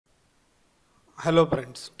Hello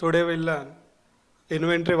friends, today we'll learn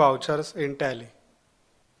inventory vouchers in Tally.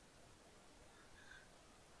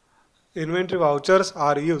 Inventory vouchers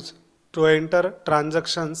are used to enter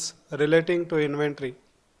transactions relating to inventory,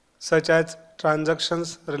 such as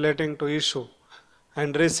transactions relating to issue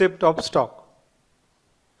and receipt of stock,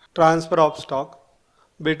 transfer of stock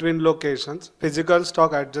between locations, physical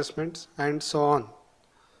stock adjustments, and so on.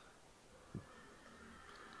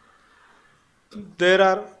 There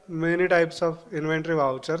are many types of inventory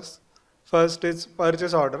vouchers. First is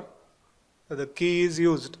purchase order. The key is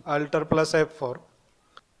used Alt plus F4.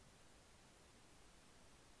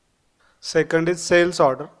 Second is sales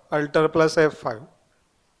order, Alt plus F5.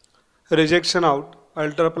 Rejection out,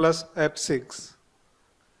 Alt plus F6.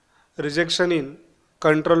 Rejection in,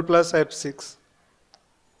 Control plus F6.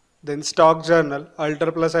 Then stock journal, Alt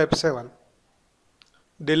plus F7.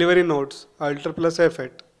 Delivery notes, Alt plus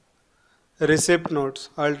F8. Receipt notes,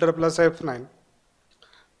 Alt plus F9.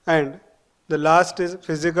 And the last is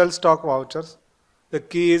physical stock vouchers. The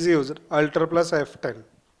key is used Alt plus F10.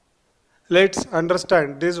 Let's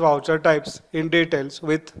understand these voucher types in details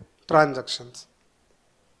with transactions.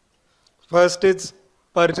 First is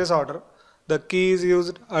purchase order. The key is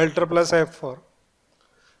used Alt plus F4.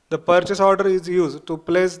 The purchase order is used to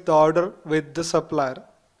place the order with the supplier.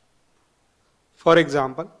 For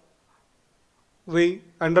example, we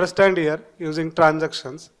understand here using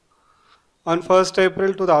transactions. On 1st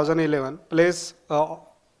April 2011, place a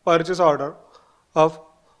purchase order of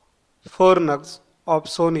 4 nugs of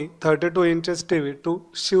Sony 32 inches TV to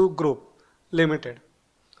Shiv Group Limited.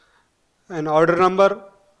 And order number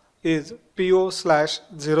is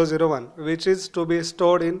PO/001, which is to be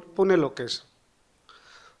stored in Pune location.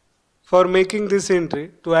 For making this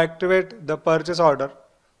entry, to activate the purchase order,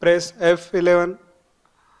 press F11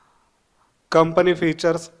 company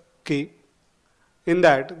features key. In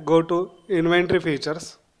that, go to inventory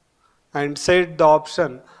features and set the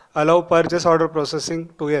option allow purchase order processing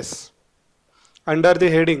to yes under the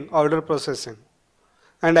heading order processing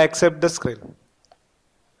and accept the screen.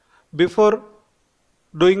 Before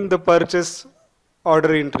doing the purchase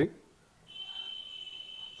order entry,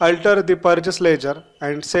 alter the purchase ledger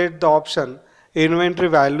and set the option inventory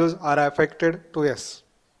values are affected to yes.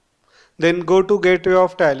 Then go to gateway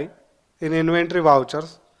of tally in inventory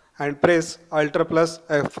vouchers and press Alt plus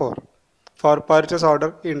F4 for purchase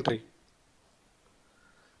order entry.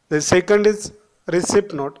 The second is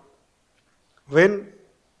receipt note. When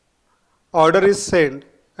order is sent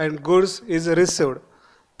and goods is received,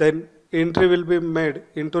 then entry will be made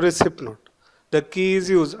into receipt note. The key is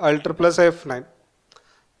used Alt plus F9.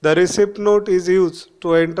 The receipt note is used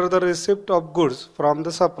to enter the receipt of goods from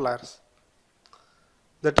the suppliers.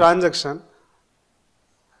 The transaction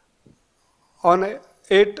on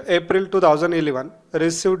 8 April 2011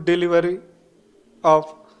 received delivery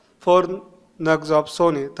of 4 nugs of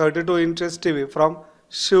Sony 32 inches TV from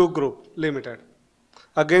Shiv Group Limited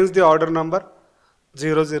against the order number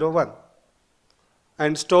 001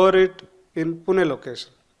 and store it in Pune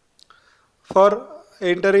location. For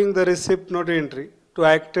entering the receipt note entry, to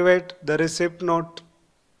activate the receipt note,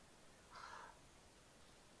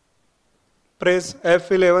 press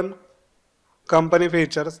F11 company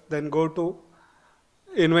features, then go to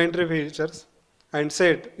inventory features and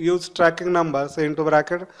set use tracking numbers into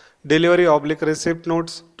bracket delivery oblique receipt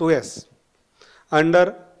notes to yes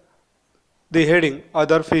under the heading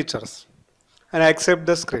other features and accept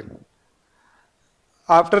the screen.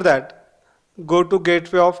 After that, go to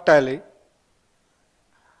gateway of tally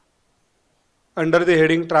under the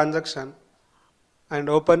heading transaction and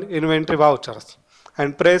open inventory vouchers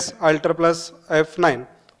and press Alt plus F9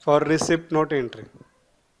 for receipt note entry.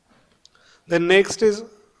 The next is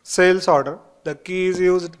sales order. The key is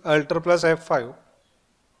used Alt plus F5.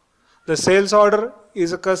 The sales order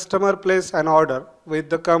is a customer place an order with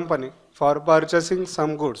the company for purchasing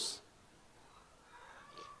some goods.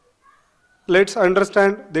 Let's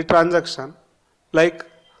understand the transaction. Like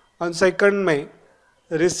on 2nd May,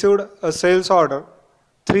 received a sales order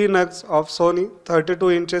 3 nugs of Sony 32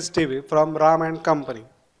 inches TV from Ram and Company.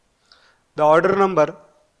 The order number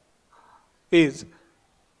is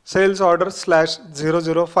sales order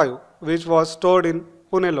 /005, which was stored in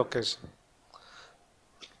Pune location.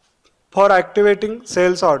 For activating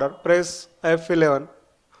sales order, press F11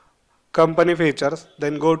 company features,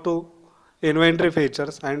 then go to inventory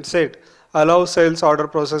features and set allow sales order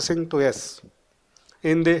processing to yes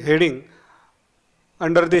in the heading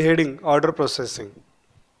under the heading order processing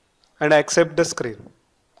and accept the screen.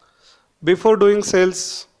 Before doing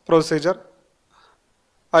sales procedure,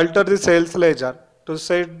 alter the sales ledger to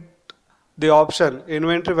set the option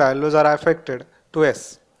inventory values are affected to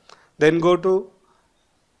yes. Then go to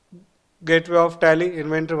gateway of tally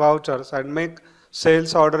inventory vouchers and make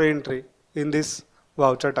sales order entry in this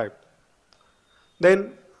voucher type.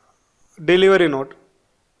 Then delivery note.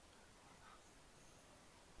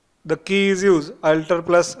 The key is use alter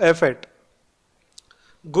plus F8.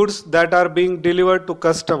 Goods that are being delivered to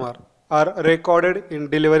customer are recorded in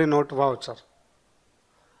delivery note voucher.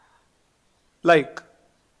 Like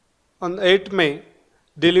on 8 May,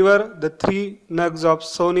 deliver the 3 nugs of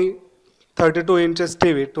Sony 32 inches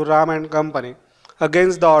TV to Ram and Company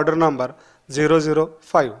against the order number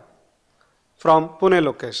 005 from Pune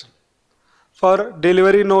location. For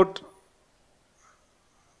delivery note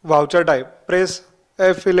voucher type, press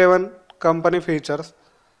F11 company features,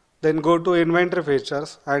 then go to inventory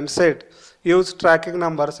features and set use tracking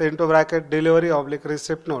numbers into bracket delivery oblique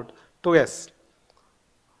receipt note to S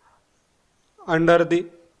under the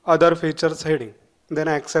other features heading. Then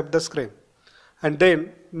accept the screen and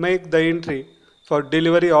then make the entry for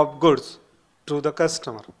delivery of goods to the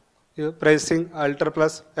customer pressing Alt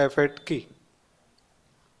plus F8 key.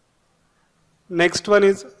 Next one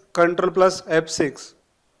is Control plus F6,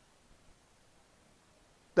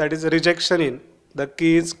 that is rejection in. The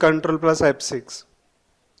key is Control plus F6.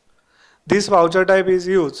 This voucher type is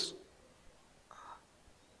used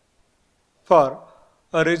for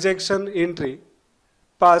a rejection entry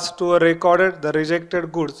passed to a recorded the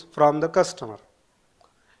rejected goods from the customer.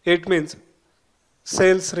 It means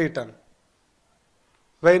sales return.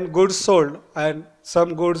 When goods sold and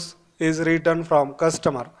some goods is returned from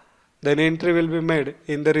customer, then entry will be made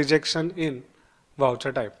in the rejection in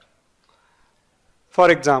voucher type. For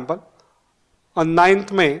example, on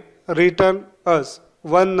 9th May, return us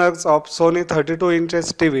 1 nugs of Sony 32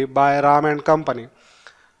 inches TV by Ram and Company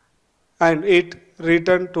and it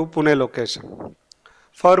returned to Pune location.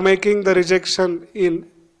 For making the rejection in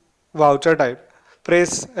voucher type,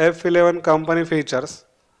 press F11 company features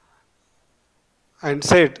and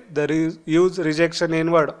set the use rejection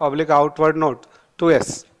inward oblique outward note to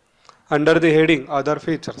S under the heading other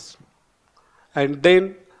features and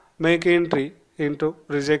then make entry into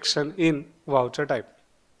rejection in voucher type.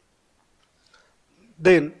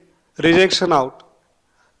 Then rejection out.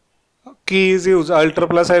 Key is use Alt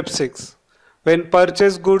plus F6. When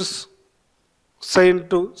purchased goods sent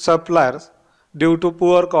to suppliers due to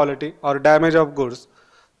poor quality or damage of goods,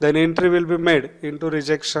 then entry will be made into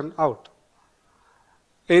rejection out.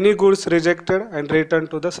 Any goods rejected and returned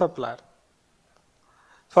to the supplier.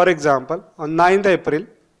 For example, on 9th April,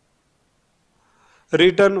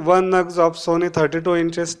 return 1 nugs of Sony 32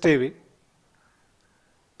 inches TV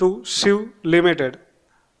to Shiv Limited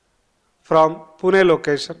from Pune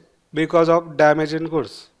location because of damage in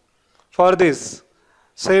goods. For this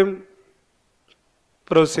same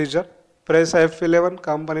procedure, press F11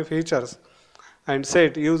 company features and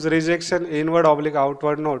set use rejection inward oblique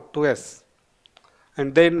outward note to S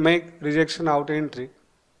and then make rejection out entry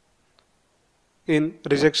in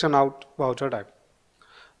rejection out voucher type.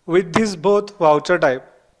 With this both voucher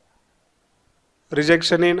type,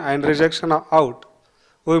 rejection in and rejection out,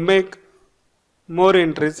 we make more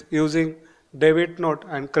entries using debit note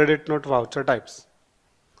and credit note voucher types.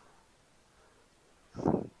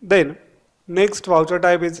 Then next voucher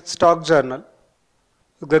type is stock journal.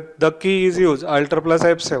 The key is used Alt plus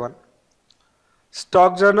F7.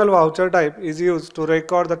 Stock journal voucher type is used to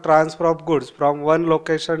record the transfer of goods from one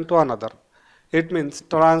location to another. It means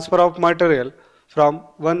transfer of material from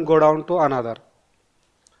one godown to another.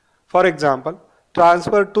 For example,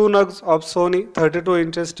 transfer 2 nugs of Sony 32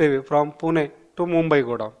 inches TV from Pune to Mumbai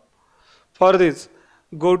godown. For this,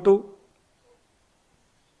 go to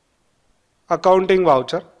accounting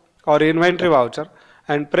voucher or inventory voucher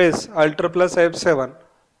and press Alt plus F7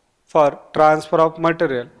 for transfer of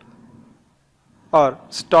material or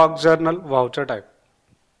stock journal voucher type.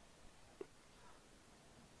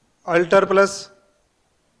 Alt plus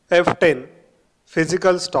F10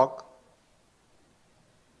 physical stock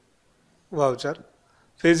voucher.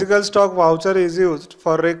 Physical stock voucher is used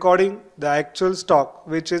for recording the actual stock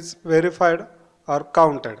which is verified or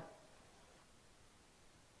counted.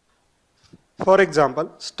 For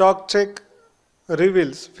example, stock check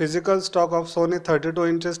reveals physical stock of Sony 32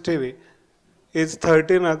 inches TV is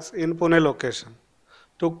 30 nugs in Pune location.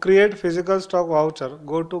 To create physical stock voucher,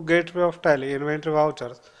 go to Gateway of Tally Inventory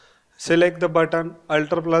Vouchers, select the button Alt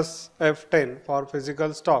plus F10 for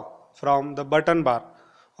physical stock from the button bar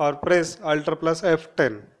or press Alt plus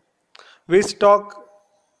F10. Which stock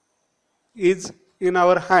is in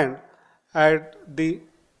our hand at the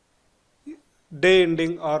day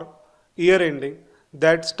ending or year ending,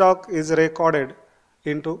 that stock is recorded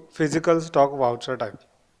into physical stock voucher type.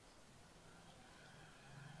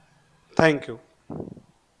 Thank you.